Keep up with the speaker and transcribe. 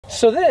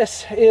So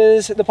this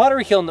is the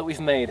pottery kiln that we've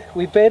made.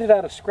 We've made it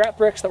out of scrap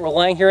bricks that were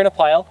lying here in a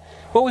pile.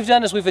 What we've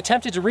done is we've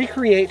attempted to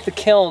recreate the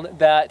kiln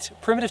that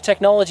Primitive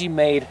Technology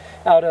made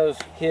out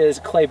of his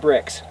clay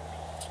bricks.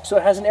 So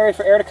it has an area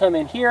for air to come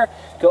in here,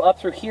 go up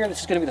through here. This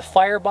is going to be the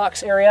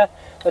firebox area.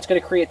 That's going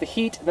to create the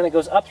heat. Then it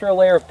goes up through a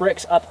layer of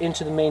bricks up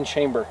into the main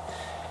chamber.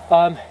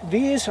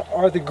 These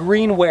are the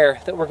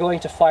greenware that we're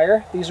going to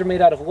fire. These are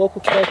made out of local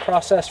clay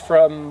processed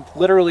from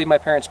literally my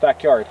parents'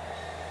 backyard.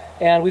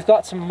 And we've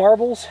got some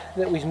marbles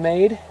that we've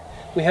made.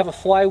 We have a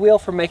flywheel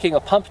for making a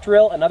pump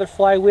drill, another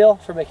flywheel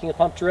for making a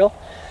pump drill.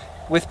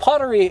 With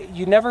pottery,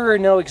 you never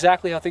know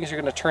exactly how things are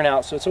going to turn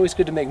out, so it's always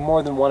good to make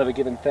more than one of a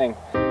given thing.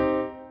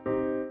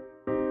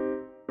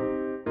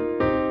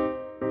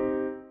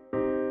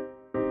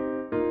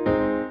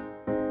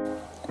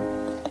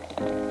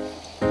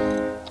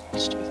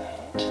 Let's do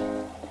that.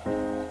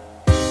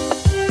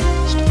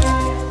 Let's do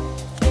that.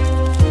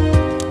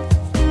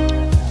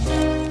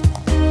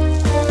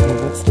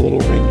 Oh, what's the little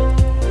ring?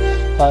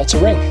 It's a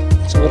ring.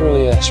 It's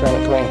literally a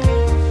ceramic ring.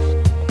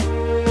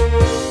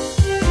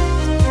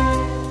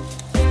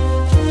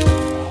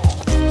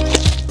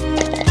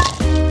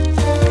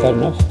 Got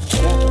enough?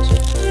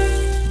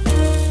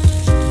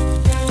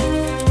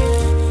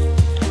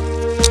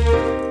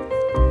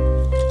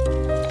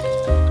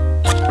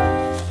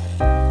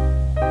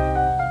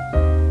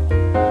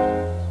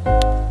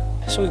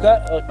 So we've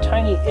got a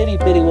tiny itty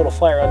bitty little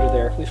fire under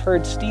there. We've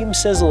heard steam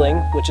sizzling,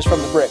 which is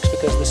from the bricks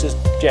because this is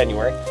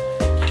January.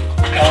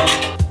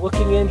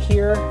 Looking in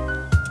here,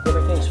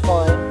 everything's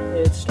fine.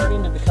 It's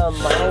starting to become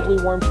mildly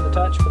warm to the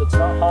touch, but it's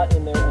not hot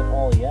in there at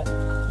all yet.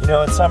 You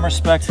know, in some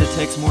respects, it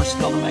takes more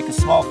skill to make a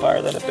small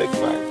fire than a big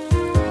fire.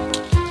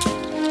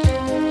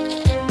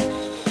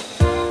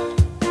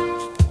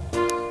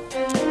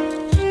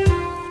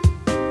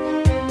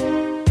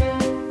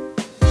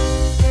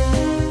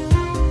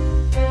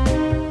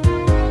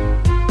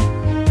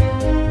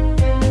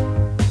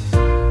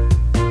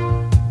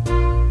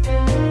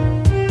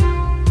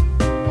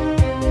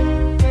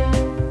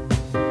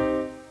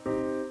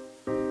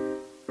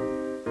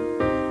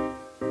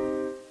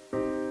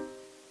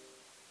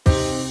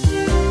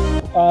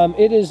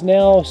 It is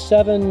now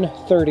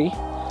 7:30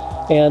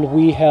 and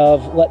we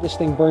have let this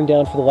thing burn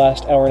down for the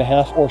last hour and a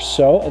half or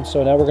so, and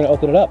so now we're going to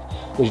open it up.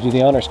 Would you do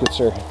the honors, good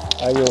sir?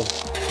 I will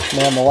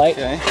man the light.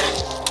 Okay.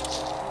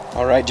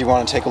 All right, do you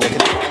want to take a look at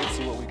it and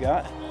see what we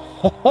got?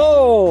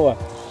 Oh!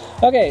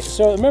 Okay,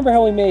 so remember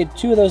how we made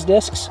two of those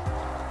discs?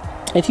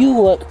 If you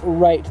look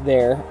right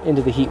there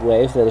into the heat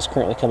wave that is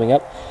currently coming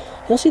up,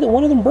 you'll see that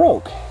one of them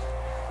broke.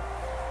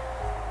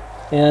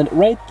 And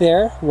right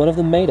there, one of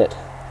them made it.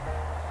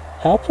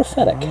 How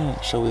prophetic.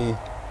 Right, shall we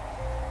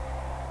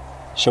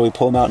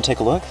pull them out and take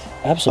a look?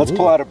 Absolutely. Let's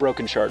pull out a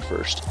broken shard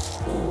first.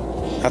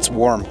 That's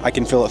warm. I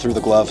can feel it through the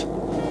glove.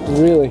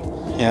 Really?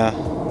 Yeah.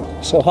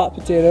 So hot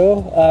potato.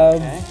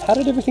 Okay. How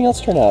did everything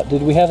else turn out?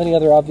 Did we have any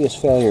other obvious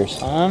failures?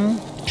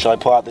 Shall I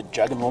pull out the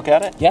jug and look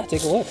at it? Yeah,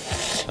 take a look.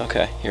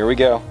 Okay, here we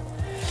go.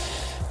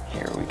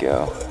 Here we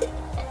go.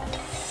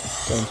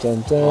 Dun,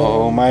 dun, dun.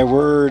 Oh my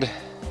word.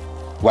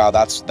 Wow,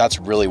 that's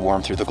really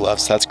warm through the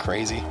gloves. That's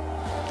crazy.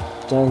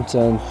 Dun,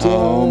 dun, dun.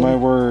 Oh my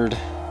word.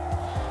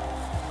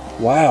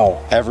 Wow.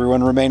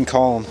 Everyone remain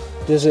calm.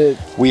 Does it...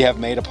 We have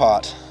made a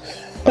pot.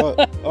 Oh,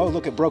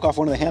 look, it broke off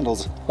one of the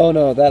handles. Oh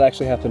no, that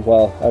actually happened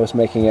while I was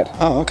making it.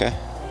 Oh, okay.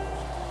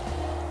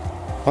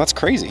 Well, that's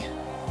crazy.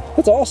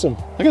 That's awesome.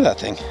 Look at that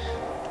thing.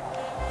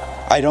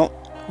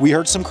 We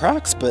heard some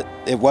cracks, but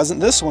it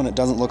wasn't this one, it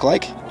doesn't look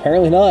like.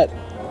 Apparently not.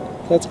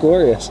 That's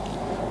glorious.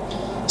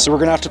 So we're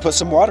gonna have to put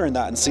some water in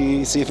that and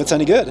see if it's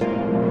any good.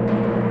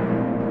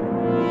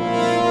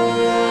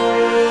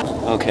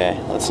 Okay,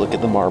 let's look at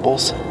the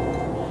marbles.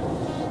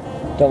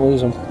 Don't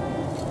lose them.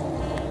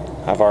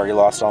 I've already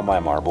lost all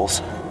my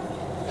marbles.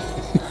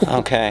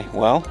 Okay,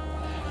 well,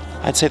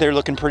 I'd say they're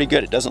looking pretty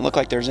good. It doesn't look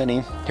like there's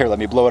any... Here, let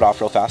me blow it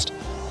off real fast.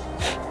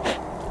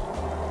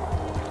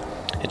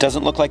 It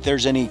doesn't look like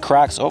there's any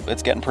cracks. Oh,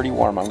 it's getting pretty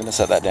warm. I'm gonna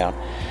set that down.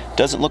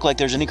 Doesn't look like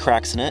there's any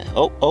cracks in it.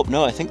 Oh,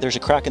 no, I think there's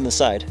a crack in the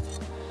side.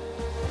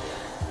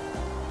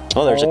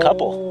 Oh, there's a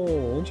couple.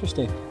 Oh,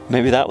 interesting.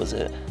 Maybe that was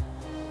it.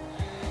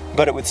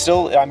 But it would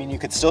still, I mean, you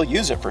could still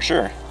use it for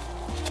sure.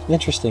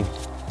 Interesting.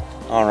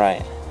 All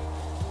right.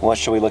 What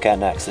should we look at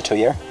next? The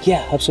tuyere?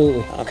 Yeah,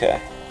 absolutely. Okay.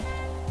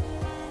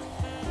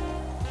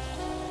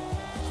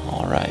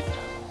 All right.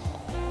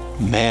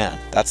 Man,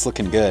 that's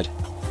looking good.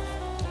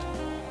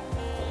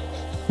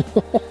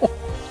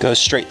 Goes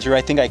straight through.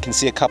 I think I can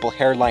see a couple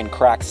hairline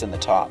cracks in the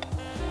top.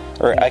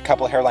 Or a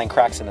couple hairline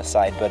cracks in the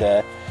side, but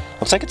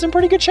looks like it's in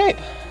pretty good shape.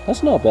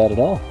 That's not bad at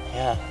all.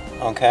 Yeah,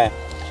 okay.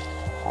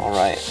 All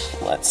right,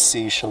 let's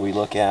see, shall we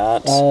look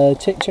at...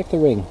 Check the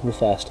ring real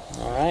fast.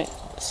 All right.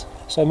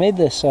 So I made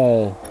this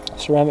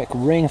ceramic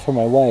ring for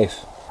my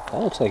wife.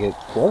 That looks like it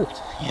worked.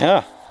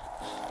 Yeah.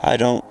 I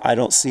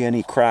don't see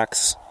any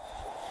cracks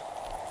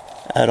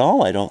at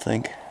all, I don't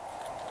think.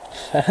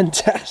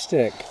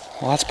 Fantastic.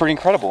 Well, that's pretty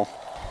incredible.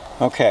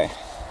 Okay,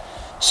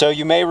 So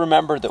you may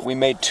remember that we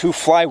made 2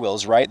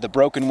 flywheels, right? The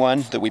broken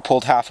one that we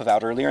pulled half of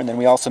out earlier, and then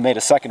we also made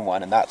a second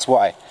one, and that's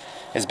why.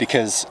 Is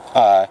because,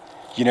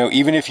 you know,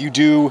 even if you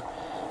do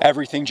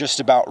everything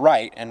just about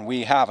right, and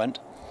we haven't,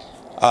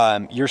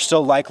 you're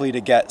still likely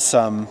to get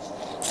some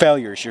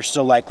failures. You're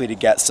still likely to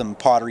get some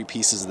pottery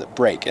pieces that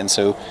break, and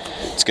so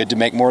it's good to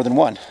make more than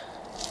one.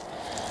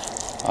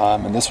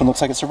 And this one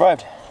looks like it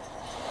survived.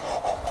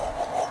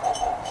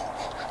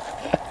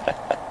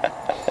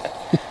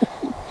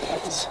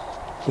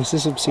 This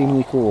is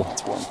obscenely cool.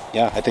 That's one.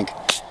 Yeah, I think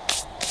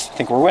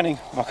we're winning.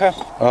 Okay.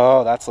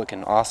 Oh, that's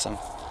looking awesome.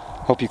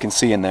 Hope you can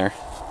see in there.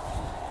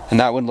 And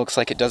that one looks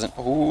like it doesn't.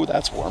 Ooh,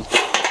 that's warm.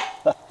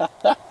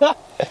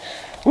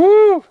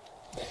 Woo!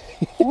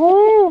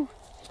 Woo!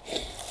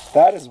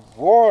 That is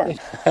warm.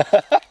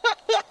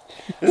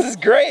 This is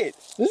great.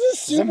 This is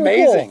super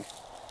amazing.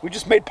 cool. We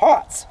just made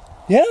pots.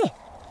 Yeah.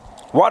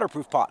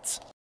 Waterproof pots.